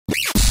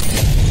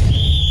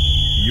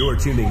You're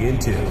tuning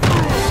into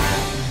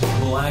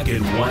Black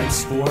and White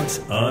Sports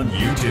on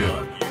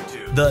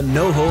YouTube. The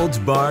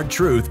no-holds-barred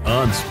truth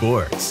on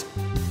sports.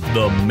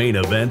 The main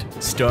event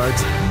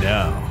starts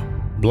now.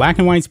 Black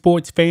and white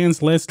sports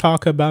fans, let's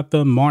talk about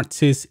the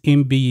Marxist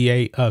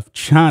NBA of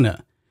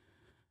China.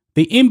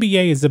 The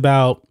NBA is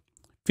about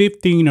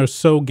 15 or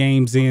so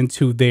games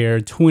into their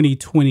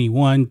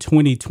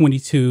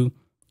 2021-2022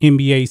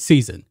 NBA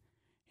season.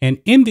 And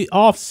in the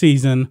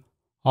offseason,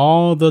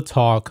 all the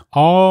talk,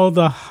 all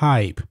the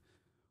hype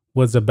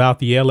was about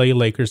the LA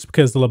Lakers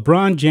because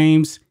LeBron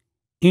James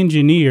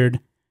engineered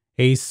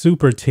a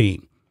super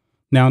team.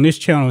 Now, on this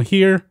channel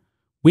here,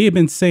 we have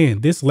been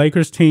saying this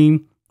Lakers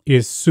team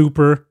is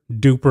super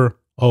duper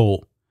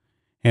old.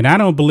 And I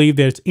don't believe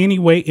there's any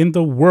way in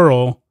the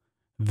world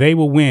they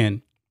will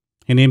win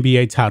an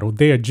NBA title.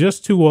 They are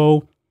just too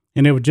old,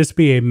 and it would just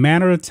be a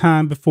matter of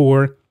time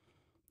before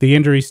the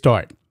injuries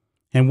start.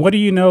 And what do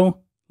you know?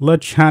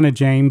 LeBron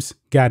James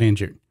got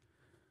injured.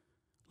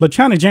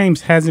 LeBron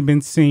James hasn't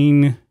been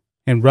seen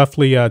in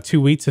roughly 2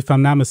 weeks, if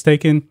I'm not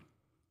mistaken.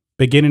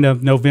 Beginning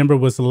of November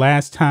was the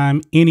last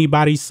time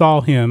anybody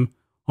saw him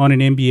on an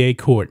NBA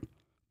court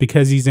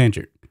because he's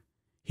injured.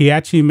 He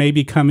actually may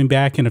be coming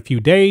back in a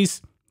few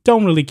days.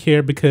 Don't really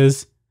care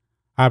because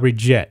I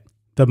reject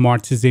the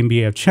Marxist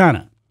NBA of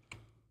China.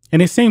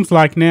 And it seems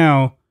like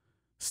now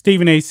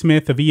Stephen A.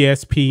 Smith of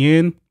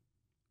ESPN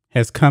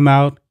has come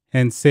out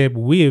and said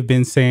what we have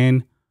been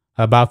saying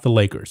about the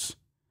Lakers.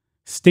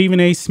 Stephen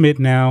A. Smith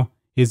now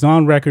is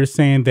on record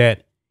saying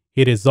that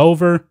it is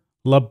over.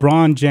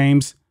 LeBron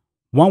James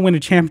won't win a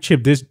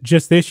championship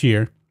just this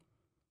year.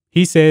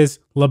 He says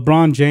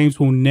LeBron James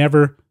will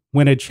never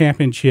win a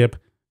championship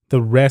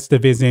the rest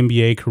of his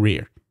NBA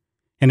career.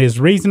 And his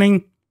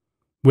reasoning,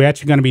 we're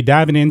actually going to be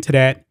diving into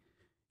that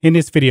in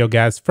this video,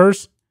 guys.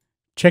 First,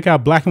 check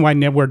out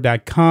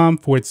blackandwhitenetwork.com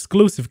for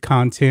exclusive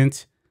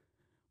content.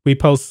 We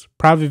post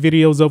private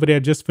videos over there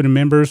just for the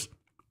members,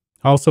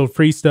 also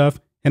free stuff,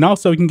 and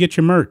also you can get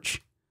your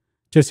merch.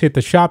 Just hit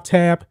the shop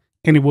tab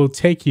and it will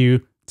take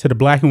you to the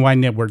Black and White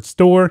Network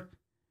store.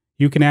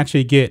 You can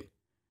actually get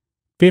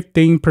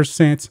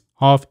 15%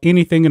 off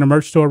anything in the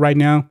merch store right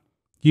now.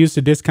 Use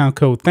the discount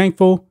code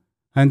THANKFUL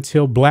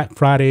until Black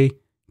Friday.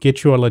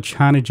 Get your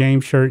LeBron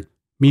James shirt,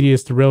 Media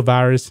is the Real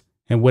Virus,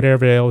 and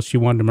whatever else you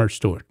want in the merch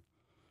store.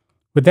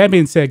 With that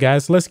being said,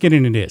 guys, let's get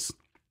into this.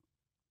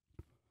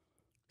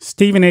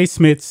 Stephen A.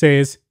 Smith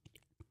says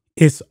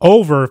it's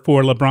over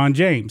for LeBron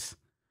James.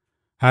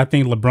 I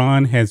think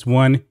LeBron has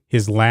won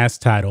his last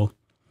title.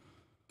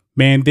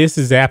 Man, this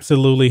is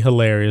absolutely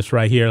hilarious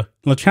right here.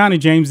 LeBron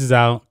James is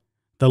out.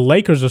 The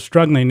Lakers are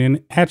struggling.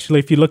 And actually,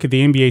 if you look at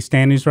the NBA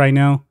standings right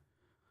now,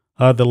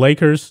 the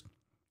Lakers,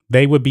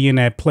 they would be in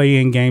that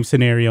play-in game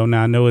scenario.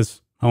 Now, I know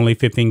it's only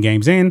 15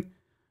 games in,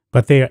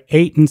 but they are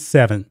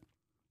 8-7.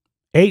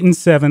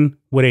 8-7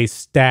 with a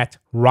stacked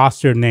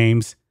roster of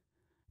names.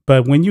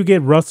 But when you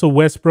get Russell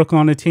Westbrook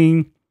on the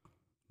team,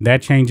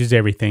 that changes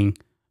everything.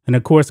 And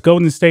of course,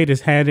 Golden State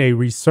has had a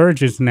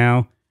resurgence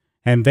now,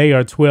 and they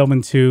are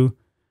 12-2.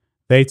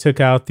 They took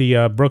out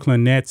the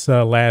Brooklyn Nets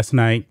last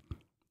night,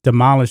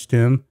 demolished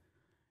them.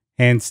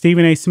 And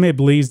Stephen A. Smith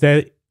believes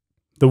that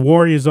the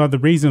Warriors are the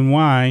reason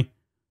why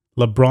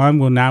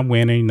LeBron will not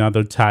win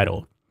another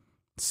title.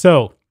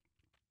 So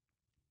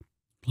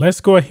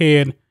let's go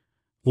ahead.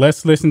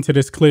 Let's listen to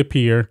this clip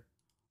here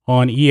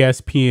on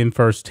ESPN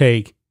First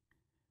Take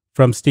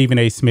from Stephen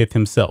A. Smith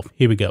himself.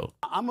 Here we go.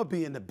 I'm going to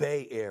be in the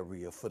Bay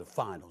Area for the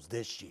finals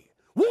this year.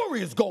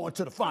 Warriors going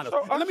to the finals.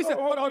 Let me say,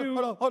 hold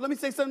on. Let me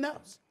say something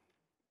else.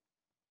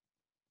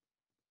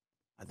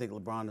 I think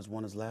LeBron has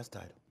won his last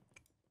title.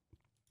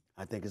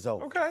 I think it's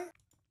over. Okay.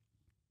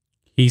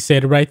 He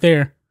said it right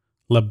there.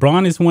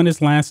 LeBron has won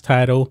his last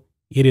title.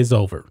 It is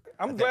over.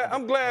 I'm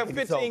glad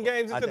 15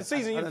 games into the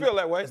season you feel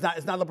that way. It's not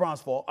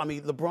LeBron's fault. I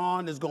mean,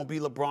 LeBron is going to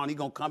be LeBron. He's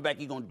going to come back.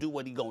 He's going to do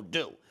what he's going to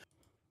do.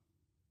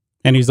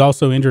 And he's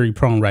also injury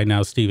prone right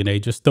now, Stephen A.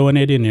 Just throwing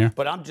it in there.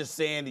 But I'm just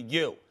saying to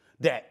you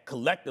that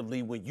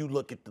collectively, when you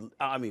look at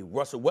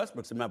Russell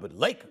Westbrook's a member of the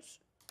Lakers.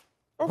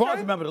 Okay.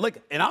 LeBron's a member of the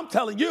Lakers. And I'm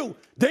telling you,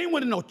 they ain't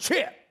winning no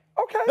chip.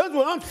 Okay. That's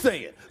what I'm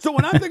saying. So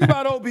when I think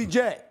about OBJ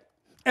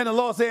and the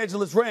Los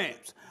Angeles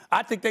Rams,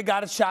 I think they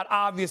got a shot.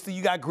 Obviously,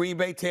 you got Green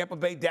Bay, Tampa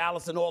Bay,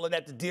 Dallas, and all of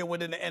that to deal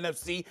with in the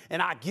NFC,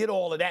 and I get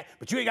all of that.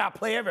 But you ain't got to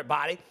play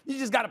everybody. You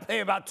just got to play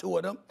about 2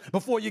 of them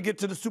before you get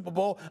to the Super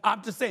Bowl.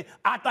 I'm just saying,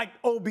 I like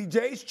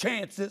OBJ's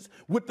chances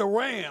with the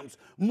Rams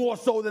more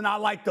so than I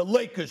like the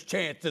Lakers'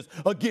 chances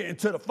of getting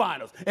to the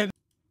finals. And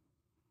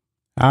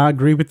I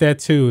agree with that,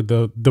 too.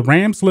 The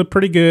Rams look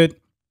pretty good.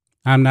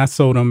 I'm not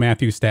sold on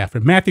Matthew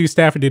Stafford. Matthew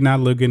Stafford did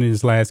not look good in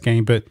his last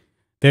game, but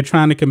they're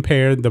trying to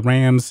compare the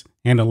Rams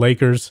and the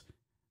Lakers.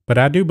 But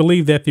I do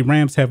believe that the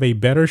Rams have a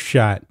better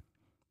shot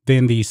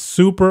than the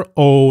super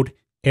old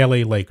LA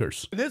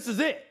Lakers. This is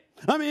it.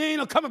 I mean, ain't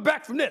no coming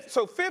back from this.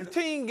 So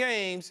 15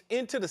 games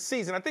into the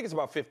season, I think it's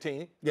about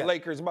 15. Yeah.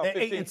 Lakers about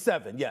 15.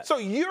 8-7, yes. So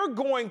you're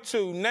going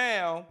to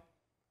now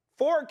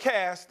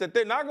forecast that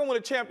they're not going to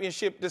win a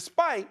championship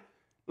despite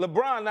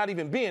LeBron not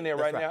even being there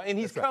right now, and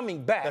he's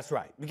coming back. That's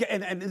right.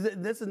 And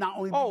this is not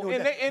only.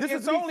 This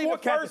is only the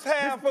first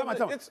half.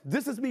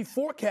 This is me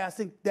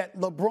forecasting that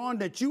LeBron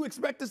that you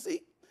expect to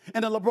see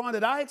and the LeBron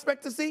that I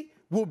expect to see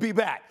will be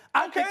back.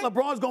 I think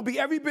LeBron's going to be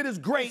every bit as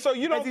great so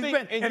you don't as he's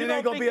think, been, and it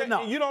ain't going to be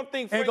enough. You don't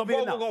think Frank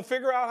Vogel going to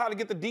figure out how to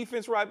get the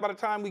defense right by the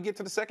time we get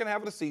to the second half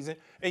of the season,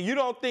 and you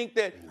don't think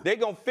that they're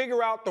going to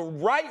figure out the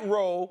right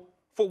role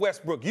for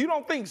Westbrook? You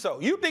don't think so?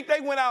 You think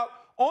they went out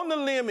on the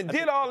limb and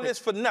did all of this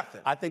for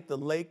nothing? I think the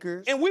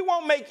Lakers... And we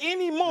won't make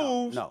any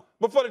moves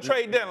before the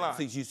trade deadline.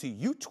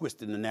 You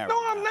twisted the narrative.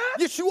 No, I'm not.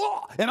 Yes, you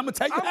are. And I'm going to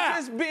tell you how.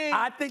 Just being...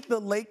 I think the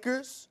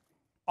Lakers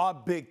are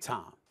big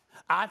time.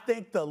 I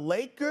think the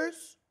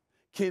Lakers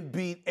can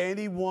beat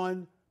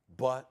anyone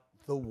but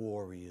the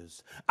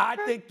Warriors. I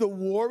think the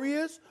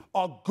Warriors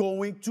are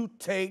going to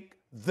take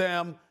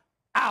them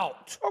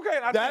out.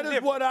 That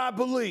is what I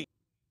believe.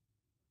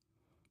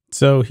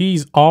 So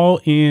he's all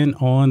in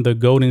on the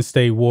Golden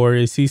State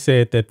Warriors. He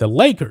said that the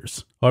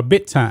Lakers are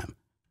bit time.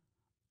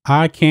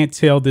 I can't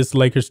tell this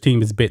Lakers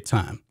team is bit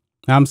time.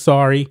 I'm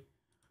sorry.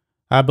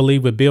 I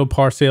believe what Bill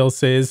Parcells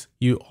says,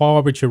 you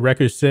are what your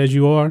record says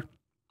you are.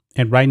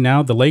 And right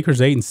now, the Lakers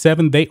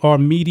 8-7, they are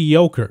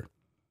mediocre.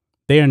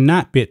 They are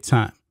not bit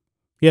time.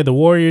 Yeah, the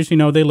Warriors,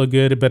 they look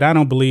good, but I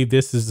don't believe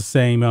this is the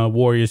same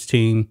Warriors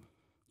team,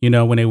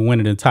 when they were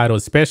winning the title,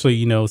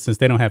 especially, since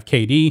they don't have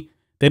KD.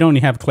 They don't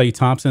even have Klay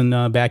Thompson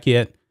back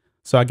yet.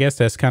 So I guess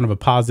that's kind of a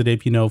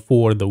positive,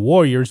 for the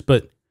Warriors.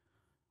 But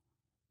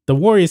the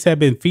Warriors have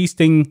been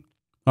feasting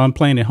on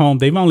playing at home.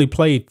 They've only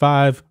played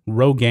 5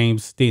 road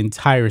games the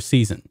entire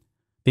season.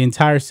 The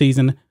entire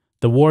season,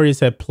 the Warriors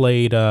have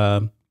played...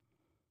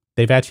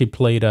 They've actually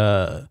played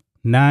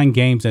 9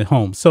 games at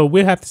home. So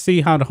we'll have to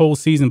see how the whole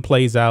season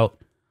plays out.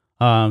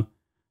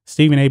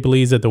 Stephen A.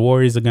 believes that the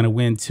Warriors are going to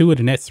win 2 of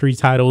the next 3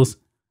 titles.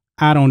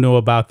 I don't know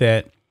about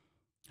that.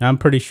 I'm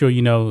pretty sure,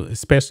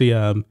 especially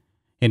in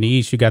the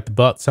East, you got the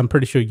Bucks. I'm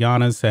pretty sure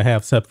Giannis will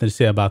have something to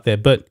say about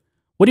that. But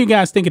what do you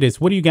guys think of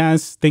this? What do you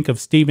guys think of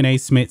Stephen A.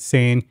 Smith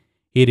saying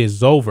it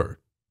is over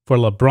for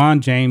LeBron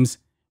James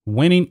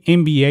winning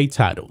NBA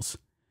titles?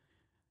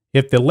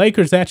 If the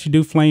Lakers actually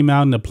do flame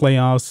out in the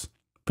playoffs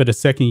for the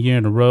second year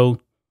in a row,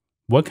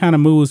 what kind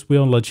of moves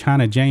will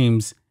LeBron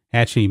James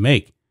actually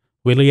make?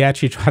 Will he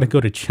actually try to go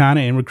to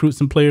China and recruit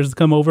some players to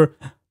come over?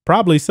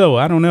 Probably so.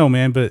 I don't know,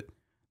 man. But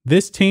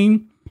this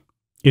team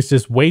is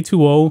just way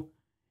too old,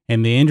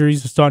 and the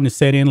injuries are starting to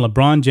set in.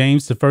 LeBron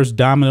James, the first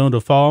domino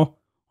to fall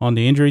on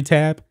the injury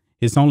tab.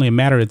 It's only a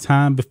matter of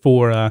time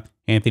before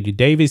Anthony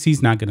Davis.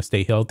 He's not going to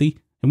stay healthy,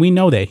 and we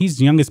know that. He's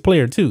the youngest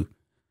player, too.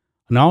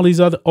 And all these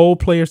other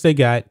old players they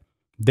got,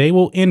 they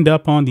will end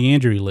up on the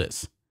injury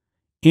list.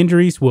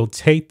 Injuries will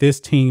take this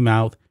team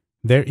out.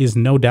 There is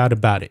no doubt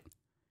about it.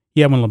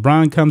 Yeah, when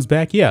LeBron comes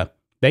back, yeah,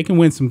 they can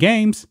win some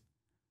games.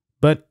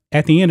 But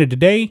at the end of the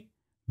day,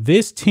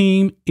 this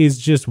team is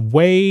just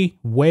way,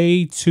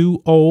 way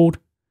too old.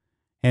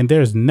 And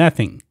there's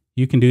nothing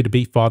you can do to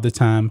beat Father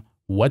Time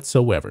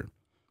whatsoever.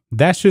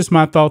 That's just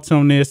my thoughts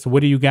on this.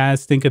 What do you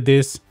guys think of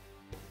this?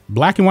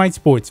 Black and white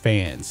sports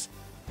fans,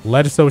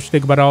 let us know what you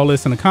think about all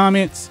this in the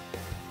comments.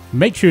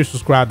 Make sure you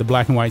subscribe to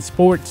Black and White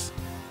Sports.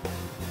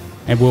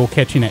 And we'll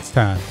catch you next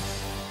time.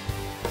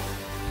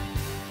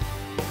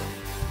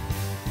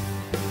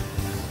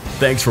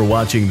 Thanks for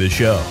watching the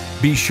show.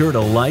 Be sure to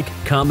like,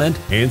 comment,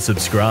 and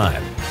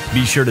subscribe.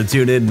 Be sure to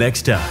tune in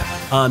next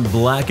time on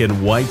Black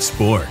and White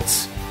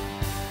Sports.